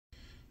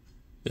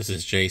This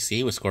is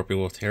JC with Scorpio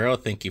Wolf Tarot.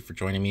 Thank you for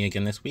joining me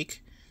again this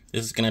week.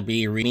 This is going to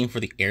be a reading for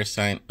the air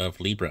sign of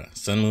Libra,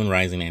 Sun, Moon,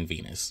 Rising, and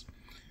Venus.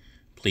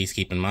 Please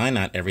keep in mind,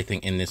 not everything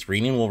in this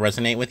reading will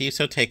resonate with you,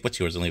 so take what's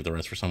yours and leave the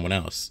rest for someone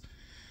else.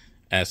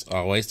 As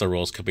always, the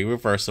roles could be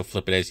reversed, so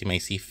flip it as you may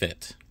see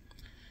fit.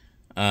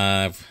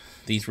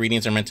 These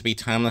readings are meant to be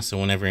timeless,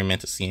 so whenever you're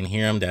meant to see and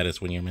hear them, that is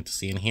when you're meant to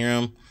see and hear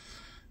them.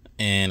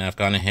 And I've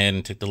gone ahead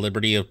and took the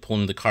liberty of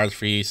pulling the cards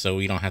for you, so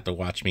you don't have to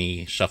watch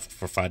me shuffle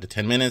for 5 to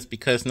 10 minutes,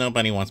 because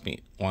nobody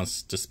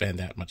wants to spend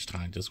that much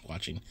time just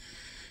watching,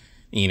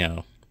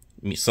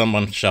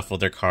 someone shuffle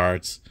their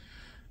cards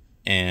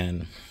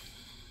and,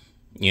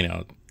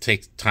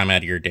 take time out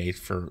of your day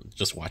for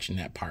just watching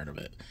that part of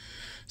it.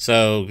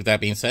 So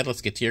that being said,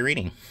 let's get to your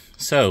reading.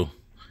 So,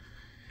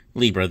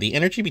 Libra, the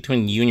energy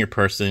between you and your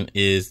person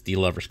is the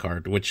Lover's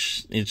card,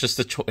 which is just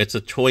it's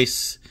a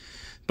choice.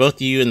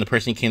 Both you and the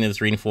person you came to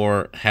this reading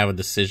for have a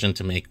decision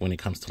to make when it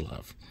comes to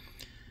love.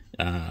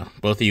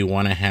 Both of you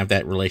want to have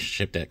that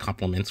relationship that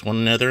complements one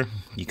another.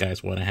 You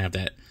guys want to have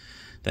that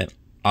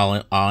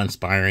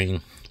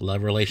awe-inspiring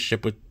love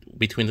relationship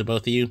between the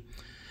both of you.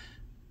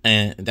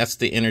 And that's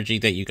the energy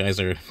that you guys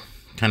are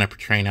kind of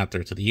portraying out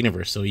there to the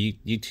universe. So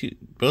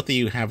both of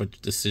you have a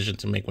decision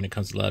to make when it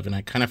comes to love. And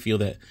I kind of feel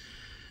that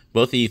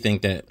both of you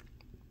think that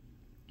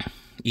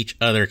each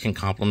other can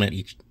complement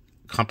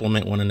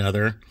one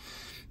another.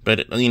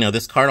 But,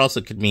 this card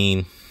also could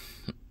mean,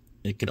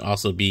 it could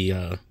also be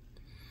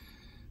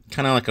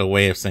kind of like a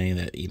way of saying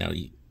that,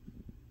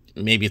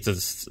 maybe it's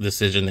a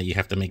decision that you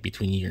have to make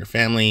between you and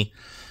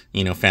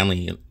your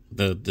family,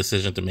 the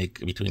decision to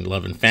make between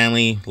love and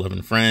family, love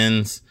and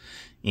friends,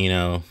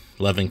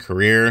 love and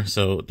career.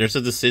 So there's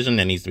a decision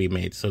that needs to be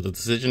made. So the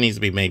decision needs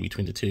to be made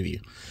between the two of you,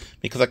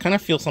 because I kind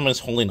of feel someone is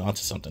holding on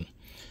to something.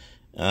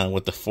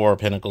 With the Four of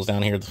Pentacles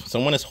down here,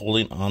 someone is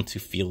holding on to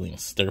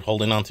feelings. They're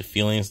holding on to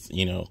feelings,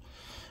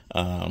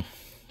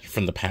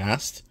 from the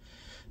past.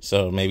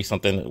 So maybe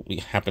something that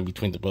happened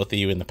between the both of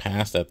you in the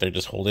past that they're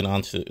just holding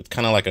on to. It's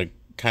kind of like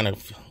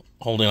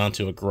holding on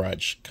to a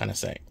grudge, kind of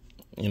say,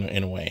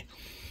 in a way.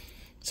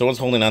 Someone's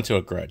holding on to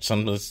a grudge.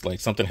 Something's like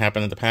something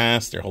happened in the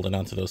past. They're holding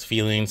on to those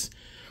feelings,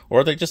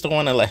 or they just don't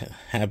want to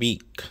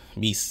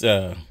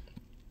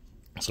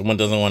someone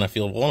doesn't want to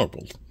feel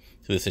vulnerable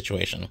to the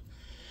situation.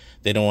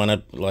 They don't want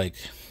to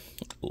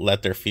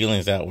let their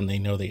feelings out when they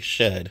know they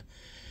should,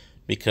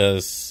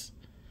 because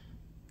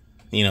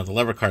the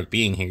Lover card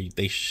being here,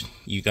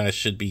 you guys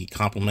should be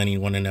complimenting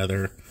one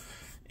another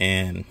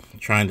and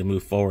trying to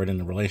move forward in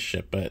the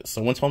relationship. But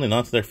someone's holding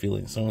on to their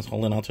feelings. Someone's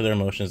holding on to their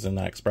emotions and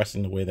not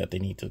expressing the way that they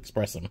need to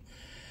express them.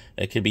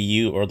 It could be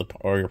you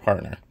or your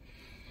partner.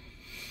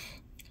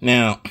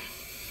 Now,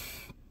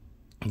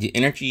 the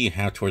energy you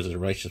have towards the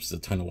relationship is the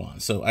Ten of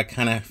Wands. So I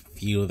kind of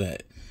feel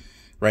that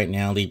right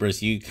now,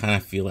 Libras, you kind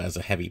of feel as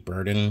a heavy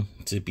burden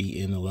to be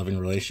in a loving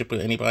relationship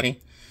with anybody.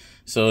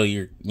 So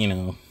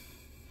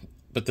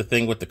but the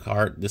thing with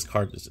this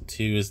card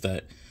too, is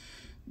that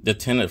the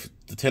Ten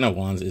of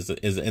Wands is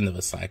the end of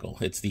a cycle.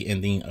 It's the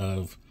ending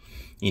of,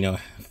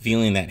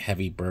 feeling that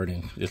heavy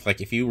burden. It's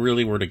like if you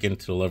really were to get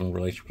into a loving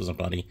relationship with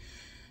somebody,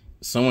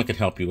 someone can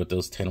help you with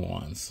those 10 of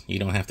Wands. You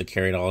don't have to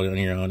carry it all on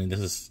your own. And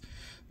it's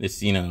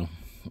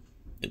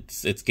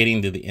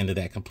getting to the end of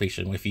that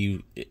completion. If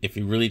you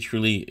really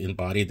truly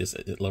embody this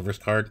Lover's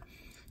card,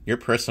 your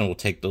person will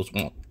take those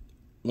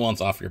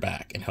wands off your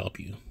back and help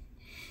you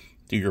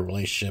through your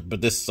relationship. But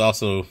this is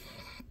also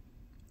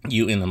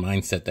you in the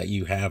mindset that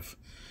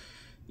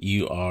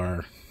you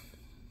are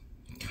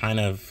kind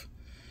of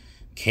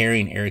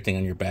carrying everything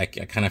on your back.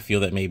 I kind of feel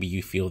that maybe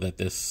you feel that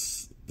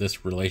this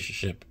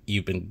relationship,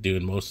 you've been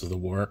doing most of the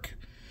work,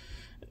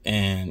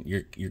 and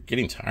you're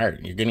getting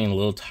tired. You're getting a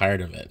little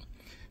tired of it.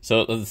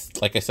 So,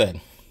 like I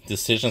said,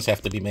 decisions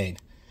have to be made.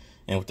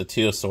 And with the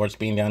Two of Swords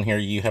being down here,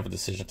 you have a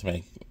decision to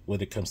make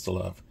when it comes to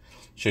love.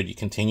 Should you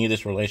continue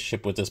this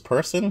relationship with this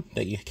person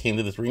that you came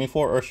to this reading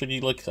for, or should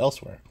you look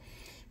elsewhere?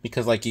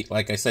 Because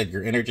like I said,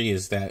 your energy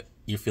is that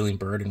you're feeling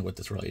burdened with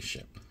this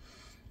relationship.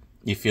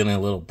 You're feeling a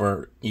little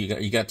burden.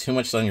 You got too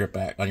much on your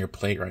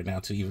plate right now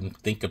to even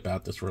think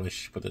about this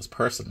relationship with this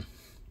person.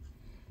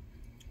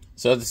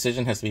 So a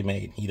decision has to be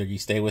made. Either you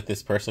stay with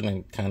this person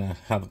and kind of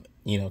have,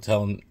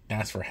 tell them,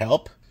 ask for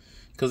help.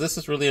 Because this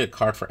is really a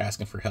card for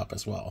asking for help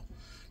as well.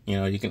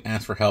 You can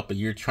ask for help, but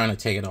you're trying to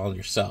take it all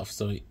yourself.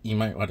 So you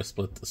might want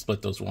to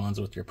split those wands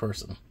with your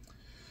person.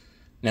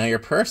 Now, your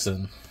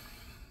person,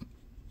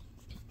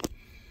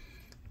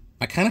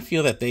 I kind of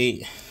feel that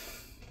they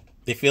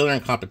feel they're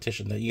in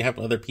competition, that you have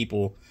other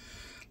people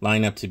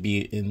line up to be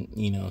in,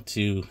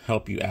 to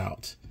help you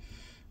out.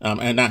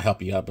 And not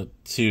help you out, but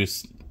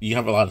you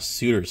have a lot of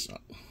suitors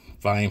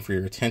vying for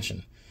your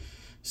attention.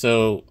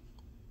 So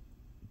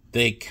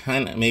they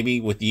kind of,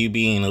 maybe with you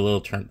being a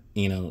little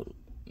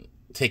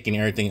taking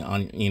everything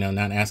on,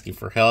 not asking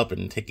for help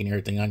and taking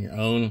everything on your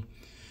own,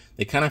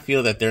 they kind of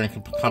feel that they're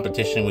in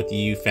competition with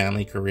you,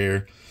 family,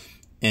 career,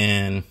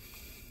 and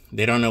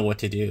they don't know what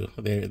to do.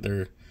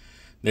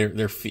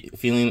 They're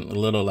feeling a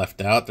little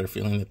left out. They're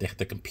feeling that they have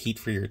to compete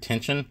for your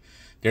attention.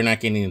 They're not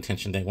getting the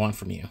attention they want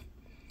from you.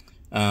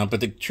 But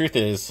the truth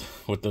is,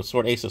 with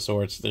the Ace of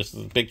Swords, there's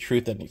the big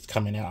truth that is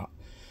coming out.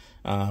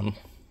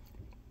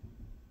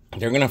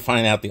 They're gonna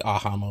find out the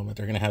aha moment.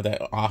 They're gonna have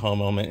that aha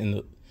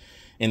moment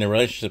in the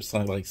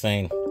relationship, like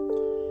saying,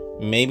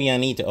 maybe I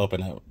need to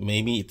open up.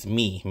 Maybe it's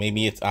me.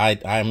 Maybe it's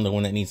I'm the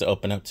one that needs to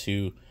open up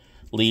to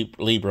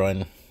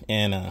Libra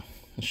and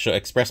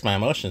express my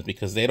emotions,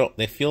 because they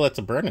feel it's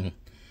a burden.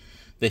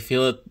 They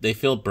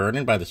feel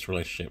burdened by this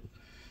relationship.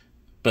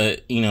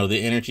 But, you know,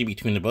 the energy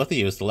between the both of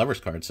you is the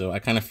Lovers card. So I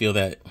kind of feel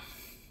that,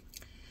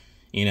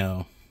 you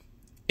know,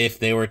 if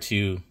they were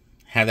to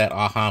have that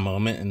aha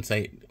moment and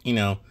say, you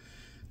know,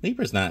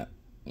 Libra's not,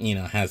 you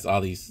know, has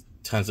all these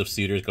tons of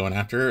suitors going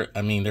after her.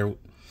 I mean,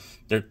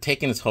 they're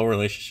taking this whole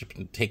relationship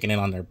and taking it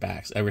on their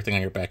backs, everything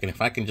on your back. And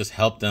if I can just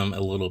help them a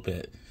little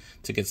bit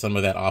to get some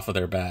of that off of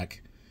their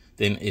back,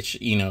 then it's,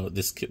 you know,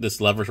 this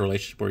Lovers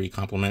relationship where you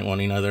complement one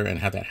another and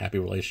have that happy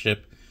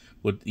relationship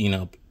would, you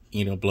know,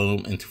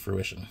 bloom into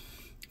fruition.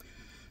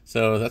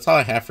 So that's all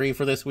I have for you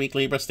for this week,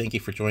 Libras. Thank you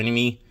for joining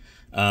me.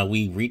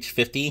 We reached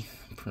 50.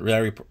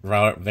 Very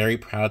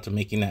proud to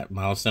making that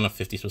milestone of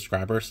 50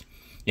 subscribers.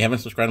 If you haven't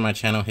subscribed to my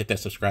channel, hit that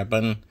subscribe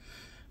button.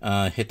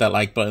 Hit that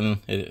like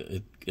button.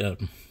 It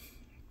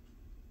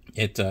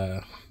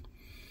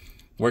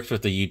works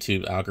with the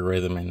YouTube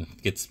algorithm and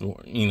gets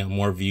more, you know,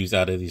 more views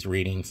out of these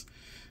readings.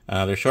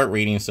 They're short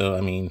readings, so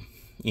I mean,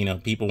 you know,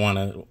 people want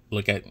to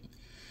look at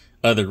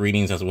other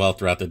readings as well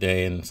throughout the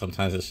day, and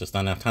sometimes it's just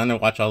not enough time to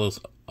watch all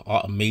those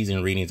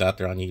amazing readings out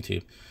there on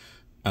YouTube.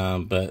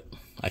 But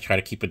I try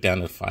to keep it down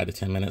to 5 to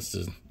 10 minutes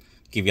to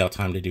give y'all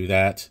time to do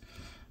that.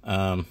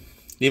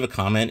 Leave a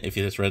comment if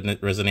this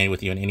resonated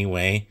with you in any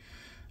way,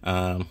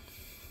 and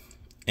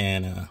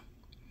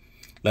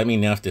let me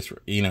know if this,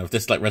 you know, if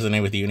this like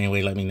resonated with you in any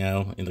way. Let me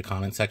know in the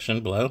comment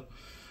section below.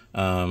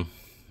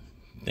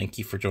 Thank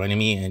you for joining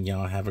me, and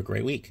y'all have a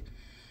great week.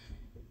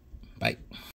 Bye.